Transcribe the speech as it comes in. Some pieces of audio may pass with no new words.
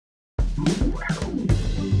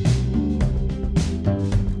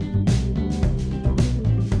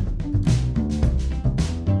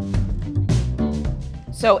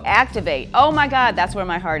So Activ8, oh my God, that's where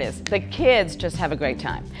my heart is. The kids just have a great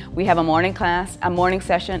time. We have a morning class, a morning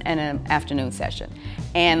session, and an afternoon session.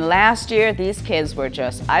 And last year, these kids were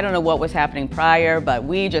just, I don't know what was happening prior, but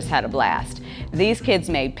we just had a blast. These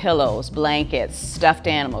kids made pillows, blankets, stuffed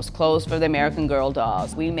animals, clothes for the American Girl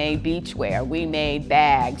dolls. We made beachwear, we made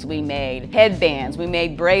bags, we made headbands, we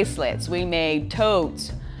made bracelets, we made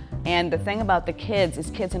totes. And the thing about the kids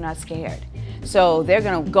is kids are not scared. So they're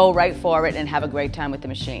gonna go right for it and have a great time with the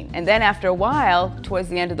machine. And then after a while, towards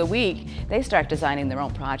the end of the week, they start designing their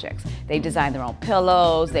own projects. They design their own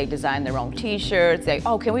pillows, they design their own t-shirts. They,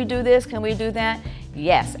 oh, can we do this? Can we do that?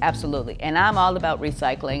 Yes, absolutely. And I'm all about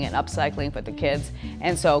recycling and upcycling for the kids.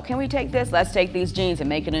 And so, can we take this? Let's take these jeans and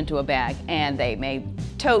make it into a bag. And they made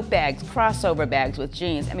tote bags, crossover bags with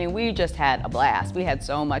jeans. I mean, we just had a blast. We had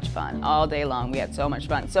so much fun all day long. We had so much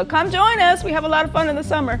fun. So come join us. We have a lot of fun in the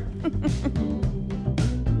summer.